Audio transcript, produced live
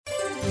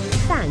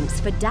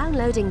Thanks for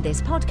downloading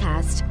this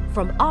podcast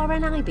from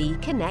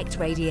RNIB Connect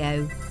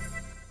Radio.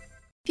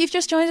 If you've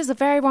just joined us, a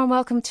very warm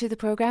welcome to the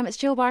programme. It's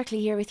Jill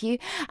Barkley here with you,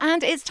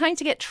 and it's time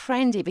to get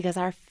trendy because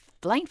our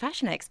blind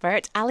fashion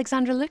expert,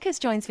 Alexandra Lucas,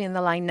 joins me on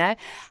the line now.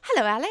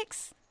 Hello,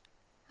 Alex.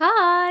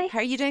 Hi. How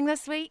are you doing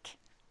this week?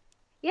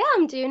 Yeah,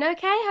 I'm doing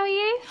okay. How are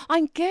you?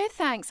 I'm good,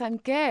 thanks. I'm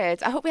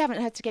good. I hope we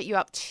haven't had to get you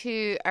up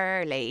too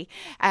early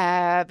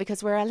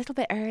because we're a little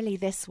bit early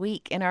this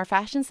week in our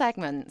fashion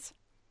segment.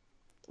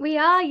 We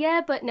are,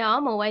 yeah, but no,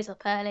 I'm always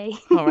up early.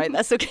 All right,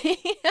 that's okay.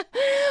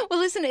 Well,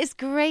 listen, it's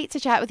great to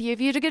chat with you. Have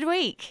you had a good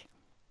week?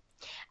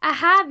 I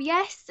have,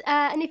 yes.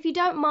 And if you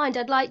don't mind,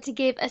 I'd like to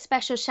give a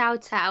special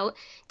shout out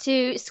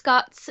to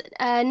Scott's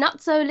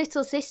not so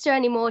little sister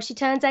anymore. She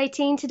turns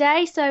 18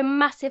 today, so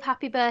massive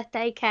happy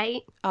birthday,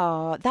 Kate.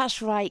 Oh,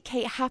 that's right.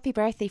 Kate, happy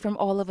birthday from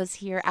all of us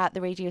here at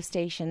the radio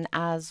station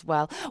as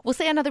well. We'll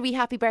say another wee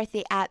happy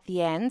birthday at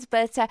the end,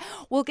 but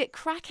we'll get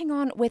cracking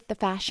on with the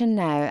fashion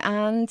now.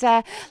 And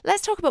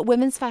let's talk about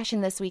women's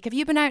fashion this week. Have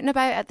you been out and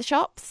about at the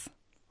shops?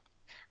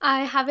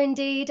 I have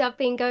indeed. I've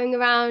been going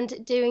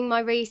around doing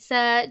my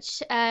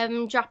research,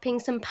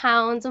 dropping some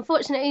pounds.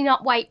 Unfortunately,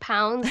 not weight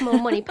pounds, more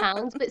money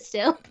pounds, but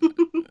still.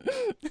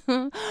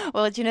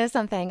 Well, do you know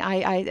something?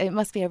 It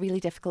must be a really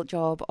difficult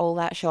job, all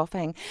that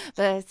shopping.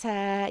 But,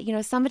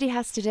 somebody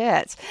has to do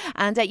it.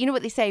 And you know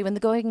what they say, when the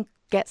going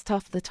gets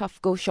tough, the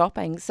tough go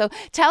shopping. So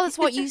tell us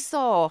what you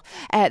saw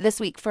this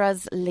week for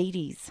us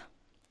ladies.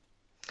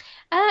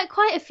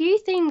 Quite a few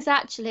things,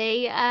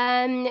 actually.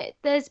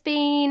 There's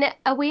been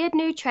a weird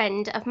new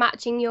trend of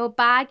matching your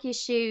bag, your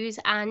shoes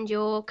and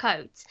your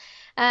coat.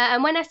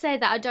 And when I say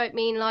that, I don't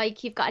mean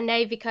like you've got a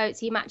navy coat,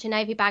 so you match a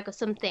navy bag or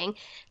something.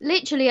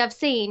 Literally, I've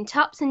seen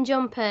tops and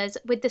jumpers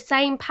with the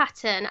same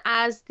pattern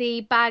as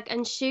the bag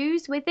and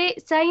shoes with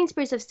it.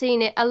 Sainsbury's, I've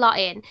seen it a lot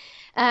in.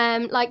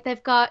 Like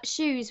they've got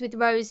shoes with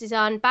roses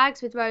on,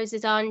 bags with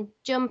roses on,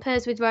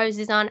 jumpers with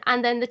roses on,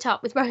 and then the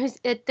top with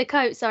the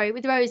coat,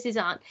 with roses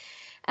on.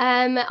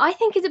 I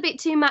think it's a bit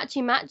too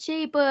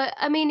matchy, but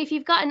I mean, if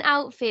you've got an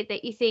outfit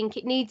that you think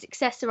it needs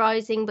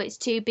accessorising but it's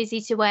too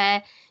busy to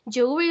wear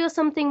jewellery or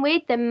something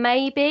with, then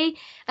maybe.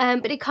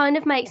 But it kind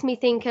of makes me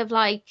think of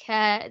like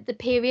the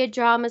period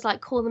dramas like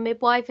Call the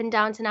Midwife and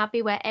Downton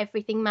Abbey where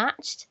everything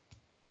matched.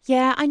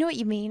 Yeah, I know what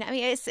you mean. I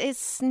mean,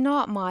 it's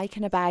not my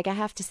kind of bag, I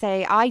have to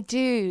say. I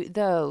do,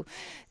 though,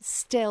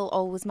 still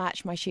always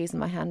match my shoes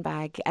and my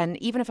handbag. And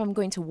even if I'm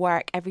going to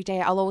work every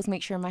day, I'll always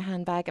make sure my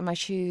handbag and my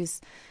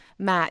shoes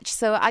match.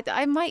 So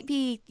I might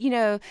be,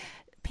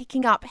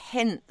 picking up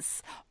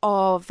hints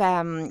of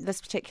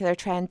this particular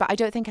trend, but I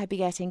don't think I'd be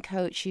getting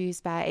coat, shoes,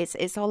 bag.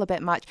 It's all a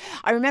bit much.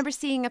 I remember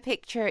seeing a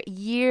picture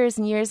years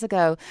and years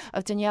ago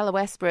of Daniela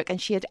Westbrook,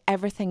 and she had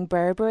everything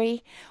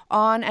Burberry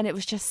on, and it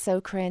was just so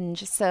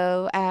cringe.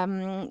 So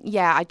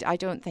I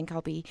don't think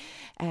I'll be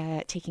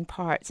taking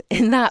part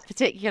in that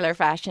particular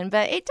fashion,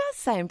 but it does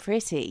sound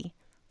pretty.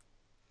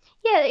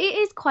 Yeah, it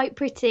is quite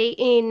pretty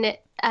in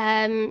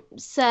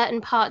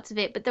certain parts of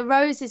it, but the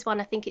roses one,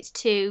 I think it's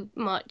too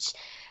much.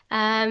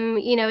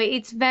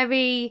 It's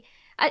very,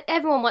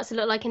 everyone wants to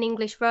look like an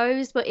English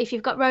rose, but if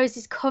you've got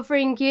roses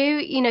covering you,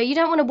 you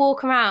don't want to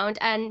walk around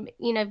and,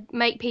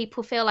 make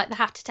people feel like they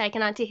have to take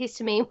an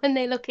antihistamine when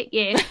they look at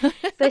you.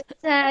 But,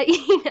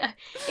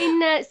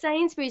 in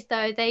Sainsbury's,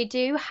 though, they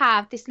do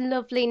have this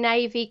lovely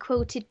navy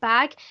quilted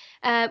bag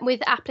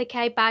with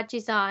applique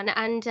badges on.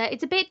 And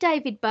it's a bit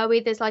David Bowie.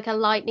 There's like a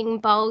lightning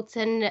bolt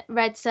and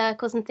red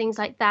circles and things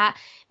like that.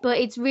 But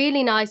it's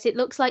really nice. It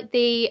looks like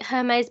the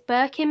Hermes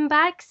Birkin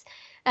bags.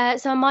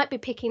 So I might be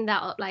picking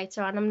that up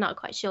later on. I'm not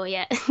quite sure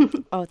yet.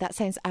 Oh, that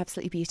sounds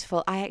absolutely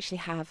beautiful. I actually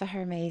have a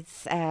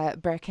Hermes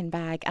Birkin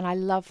bag, and I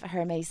love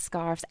Hermes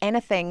scarves.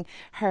 Anything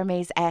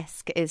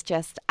Hermes-esque is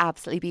just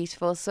absolutely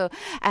beautiful. So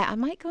I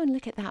might go and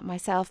look at that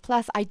myself.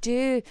 Plus, I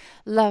do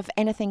love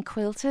anything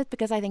quilted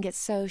because I think it's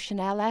so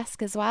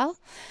Chanel-esque as well.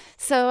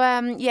 So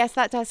yes,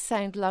 that does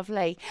sound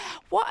lovely.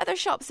 What other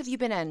shops have you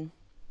been in?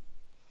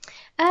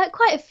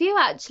 Quite a few,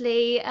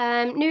 actually.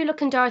 New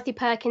Look and Dorothy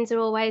Perkins are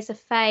always a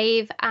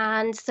fave,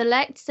 and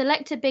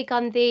Select are big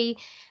on the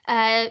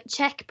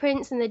check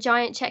prints and the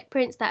giant check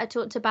prints that I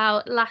talked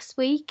about last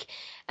week.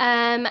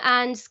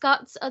 And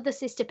Scott's other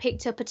sister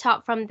picked up a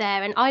top from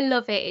there, and I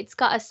love it. It's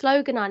got a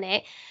slogan on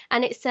it,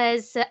 and it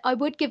says, "I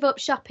would give up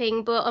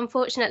shopping, but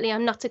unfortunately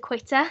I'm not a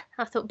quitter."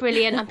 I thought,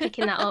 brilliant, I'm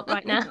picking that up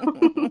right now.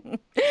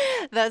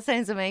 That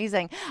sounds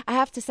amazing. I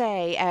have to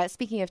say,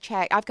 speaking of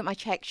check, I've got my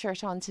check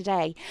shirt on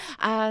today,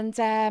 and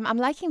I'm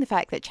liking the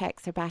fact that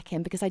checks are back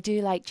in because I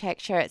do like check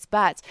shirts,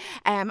 but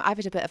I've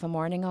had a bit of a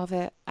morning of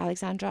it,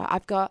 Alexandra.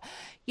 I've got,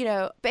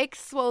 big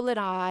swollen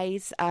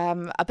eyes,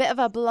 a bit of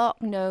a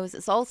blocked nose.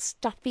 It's all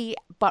stuffy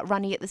but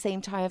runny at the same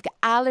time. I've got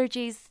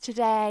allergies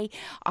today.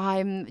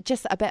 I'm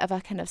just a bit of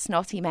a kind of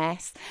snotty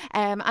mess,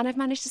 and I've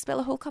managed to spill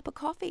a whole cup of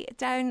coffee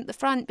down the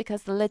front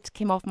because the lid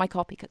came off my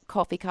coffee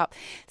cup.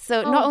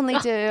 So not only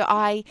do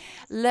I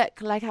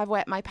look like I've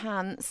wet my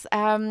pants,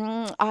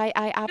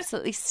 I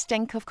absolutely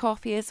stink of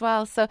coffee as well.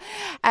 well. So,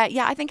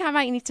 yeah, I think I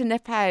might need to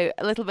nip out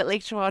a little bit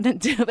later on and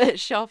do a bit of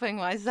shopping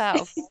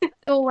myself.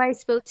 Always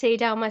spill tea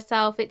down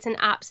myself. It's an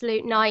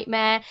absolute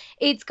nightmare.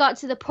 It's got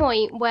to the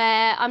point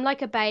where I'm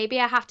like a baby.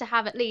 I have to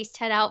have at least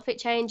 10 outfit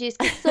changes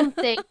because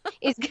something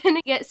is going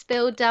to get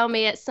spilled down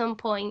me at some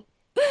point.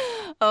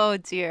 Oh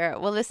dear.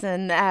 Well,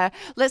 listen,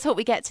 let's hope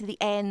we get to the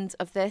end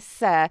of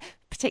this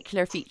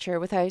particular feature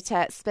without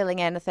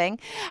spilling anything.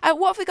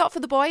 What have we got for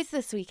the boys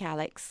this week,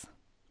 Alex?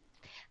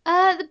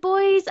 The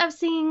boys, I've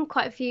seen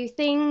quite a few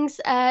things.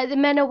 The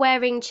men are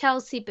wearing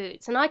Chelsea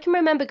boots, and I can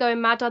remember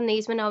going mad on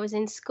these when I was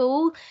in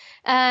school,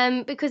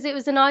 because it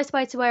was a nice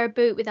way to wear a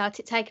boot without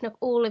it taking up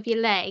all of your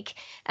leg.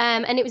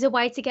 And it was a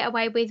way to get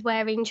away with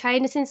wearing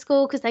trainers in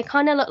school because they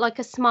kind of look like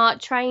a smart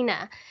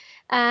trainer.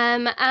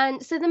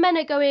 And so the men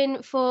are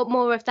going for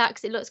more of that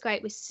because it looks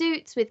great with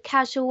suits, with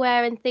casual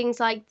wear and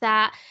things like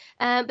that.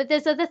 But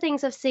there's other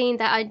things I've seen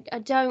that I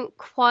don't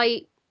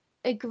quite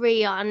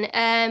agree on.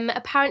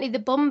 Apparently the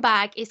bum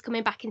bag is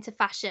coming back into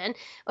fashion,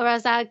 or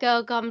as our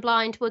girl gone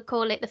blind would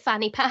call it, the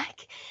fanny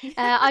pack.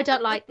 I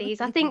don't like these.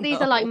 I think these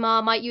are like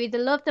Marmite. You either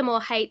love them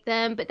or hate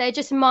them, but they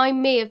just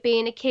remind me of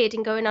being a kid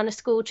and going on a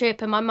school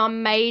trip and my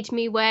mum made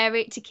me wear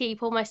it to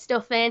keep all my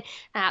stuff in.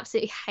 I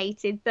absolutely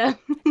hated them.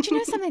 Do you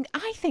know something?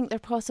 I think they're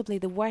possibly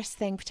the worst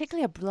thing,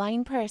 particularly a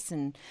blind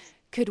person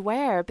could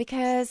wear,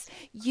 because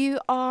you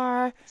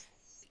are,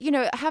 you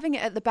know, having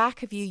it at the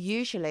back of you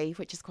usually,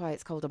 which is why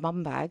it's called a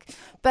bum bag.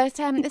 But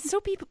it's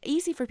so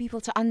easy for people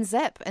to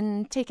unzip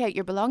and take out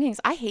your belongings.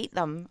 I hate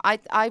them.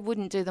 I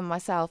wouldn't do them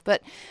myself.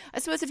 But I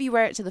suppose if you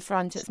wear it to the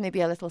front, it's maybe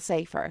a little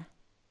safer.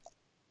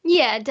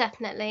 Yeah,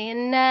 definitely.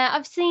 And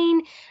I've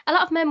seen a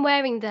lot of men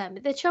wearing them.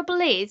 The trouble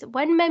is,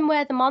 when men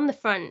wear them on the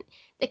front,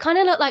 they kind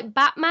of look like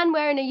Batman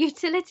wearing a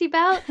utility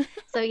belt.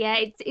 So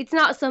yeah, it's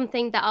not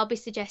something that I'll be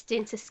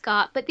suggesting to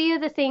Scott. But the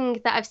other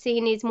thing that I've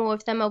seen is more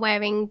of them are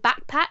wearing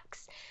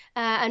backpacks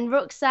and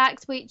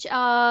rucksacks, which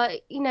are,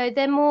 you know,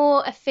 they're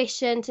more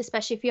efficient,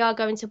 especially if you are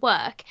going to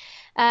work.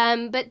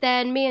 But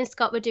then me and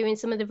Scott were doing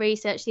some of the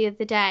research the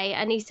other day,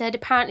 and he said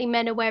apparently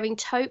men are wearing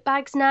tote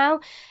bags now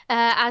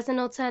as an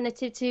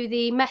alternative to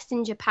the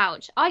messenger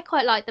pouch. I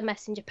quite like the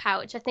messenger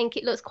pouch. I think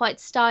it looks quite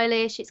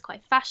stylish. It's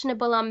quite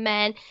fashionable on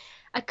men.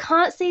 I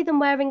can't see them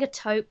wearing a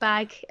tote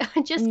bag.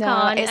 I just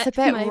can't. No, it's a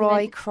bit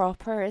Roy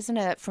Cropper, isn't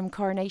it, from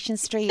Coronation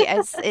Street?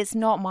 It's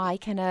not my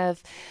kind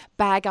of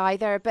bag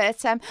either.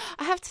 But I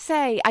have to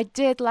say, I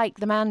did like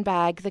the man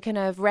bag, the kind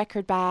of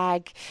record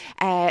bag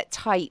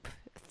type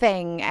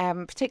thing,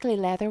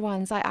 particularly leather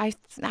ones. I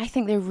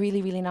think they're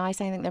really, really nice.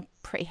 I think they're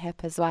pretty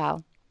hip as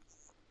well.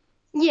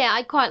 Yeah,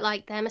 I quite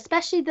like them,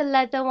 especially the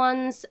leather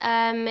ones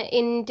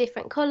in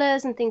different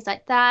colours and things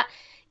like that.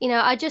 You know,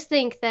 I just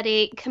think that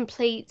it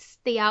completes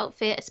the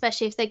outfit,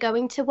 especially if they're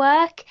going to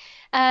work.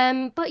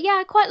 But yeah,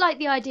 I quite like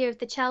the idea of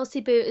the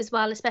Chelsea boot as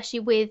well,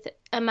 especially with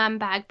a man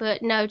bag.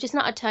 But no, just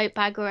not a tote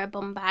bag or a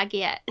bum bag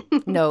yet.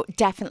 No,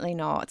 definitely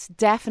not.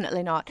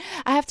 Definitely not.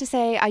 I have to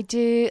say, I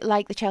do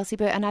like the Chelsea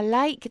boot, and I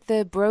like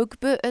the brogue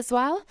boot as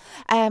well.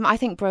 I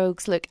think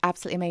brogues look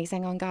absolutely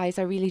amazing on guys.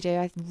 I really do.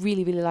 I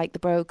really, really like the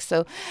brogue.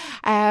 So,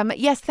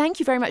 yes, thank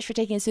you very much for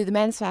taking us through the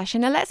men's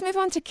fashion. Now let's move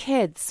on to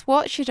kids.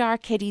 What should our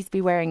kiddies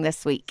be wearing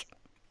this week?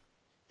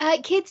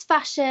 Kids'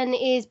 fashion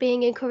is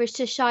being encouraged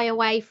to shy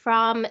away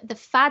from the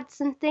fads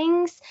and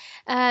things,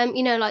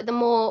 you know, like the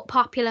more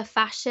popular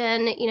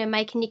fashion, you know,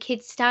 making your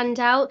kids stand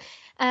out.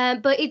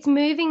 But it's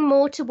moving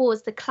more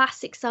towards the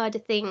classic side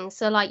of things.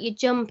 So like your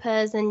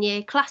jumpers and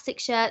your classic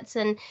shirts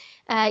and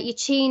your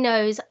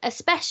chinos,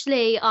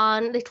 especially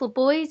on little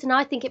boys. And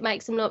I think it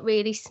makes them look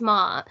really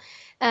smart.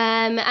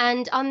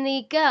 And on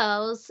the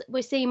girls,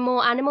 we're seeing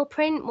more animal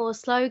print, more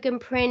slogan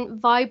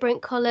print,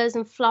 vibrant colours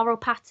and floral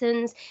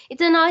patterns.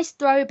 It's a nice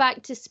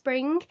throwback to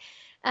spring.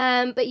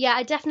 But yeah,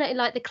 I definitely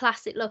like the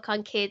classic look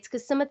on kids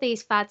because some of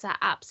these fads are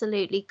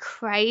absolutely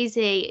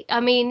crazy. I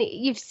mean,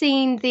 you've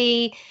seen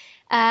the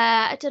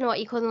I don't know what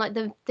you call them, like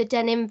the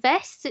denim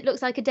vests. It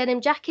looks like a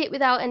denim jacket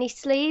without any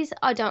sleeves.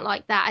 I don't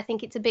like that. I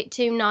think it's a bit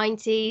too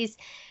 90s.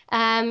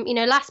 You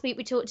know, last week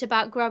we talked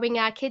about growing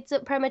our kids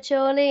up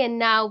prematurely, and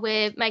now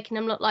we're making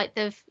them look like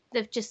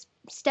they've just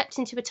stepped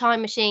into a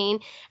time machine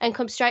and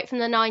come straight from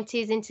the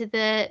 90s into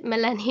the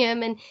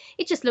millennium, and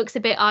it just looks a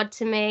bit odd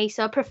to me.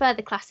 So I prefer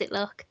the classic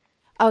look.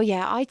 Oh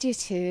yeah, I do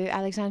too,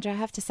 Alexandra, I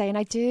have to say. And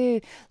I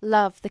do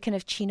love the kind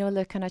of chino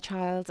look on a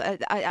child.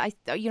 I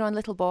you know, on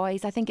little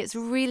boys, I think it's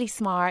really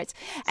smart,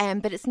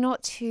 but it's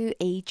not too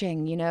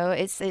aging, you know.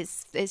 It's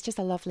just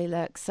a lovely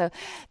look. So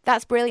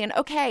that's brilliant.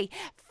 Okay,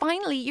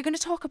 finally, you're going to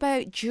talk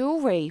about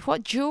jewellery.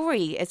 What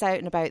jewellery is out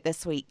and about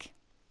this week?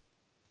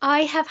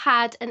 I have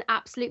had an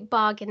absolute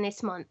bargain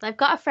this month. I've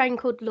got a friend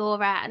called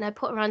Laura and I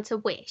put her onto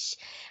Wish.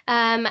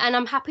 And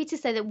I'm happy to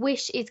say that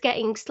Wish is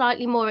getting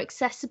slightly more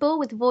accessible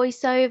with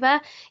voiceover.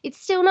 It's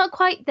still not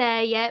quite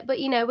there yet, but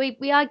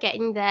we are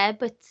getting there.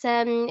 But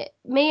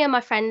me and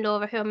my friend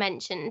Laura, who I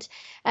mentioned,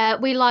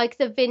 we like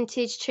the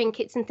vintage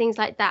trinkets and things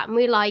like that. And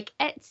we like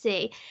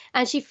Etsy.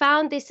 And she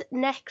found this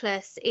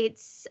necklace.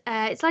 It's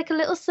like a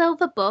little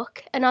silver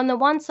book. And on the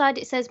one side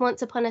it says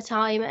Once Upon a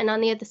Time. And on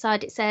the other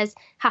side it says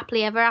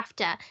Happily Ever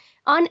After.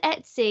 On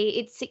Etsy,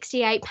 it's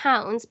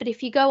 £68, but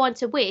if you go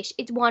onto Wish,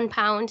 it's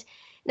 £1.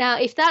 Now,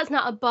 if that's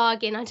not a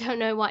bargain, I don't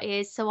know what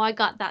is, so I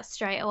got that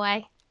straight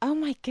away. Oh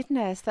my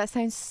goodness, that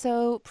sounds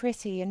so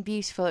pretty and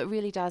beautiful. It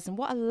really does. And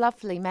what a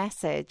lovely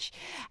message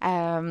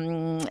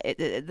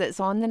that's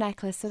on the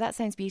necklace. So that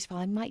sounds beautiful.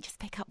 I might just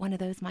pick up one of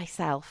those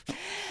myself.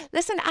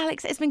 Listen,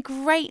 Alex, it's been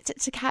great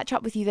to catch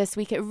up with you this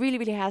week. It really,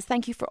 really has.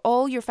 Thank you for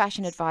all your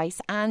fashion advice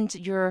and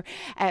your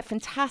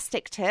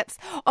fantastic tips.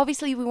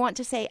 Obviously, we want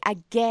to say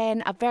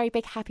again a very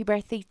big happy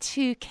birthday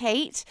to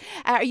Kate.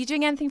 Are you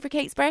doing anything for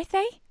Kate's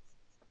birthday?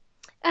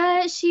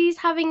 She's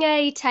having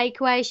a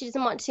takeaway. She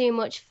doesn't want too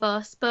much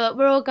fuss, but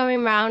we're all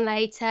going round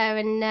later,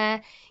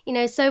 and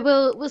so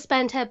we'll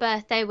spend her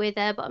birthday with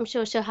her. But I'm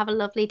sure she'll have a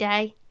lovely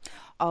day.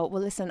 Oh,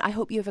 well, listen, I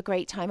hope you have a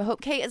great time. I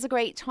hope Kate has a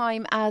great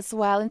time as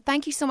well. And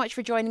thank you so much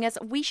for joining us.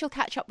 We shall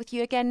catch up with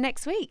you again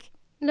next week.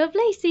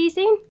 Lovely. See you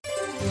soon.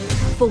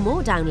 For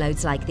more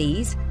downloads like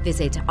these,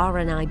 visit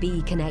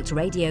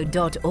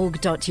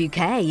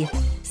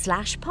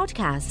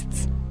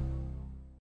rnibconnectradio.org.uk/podcasts.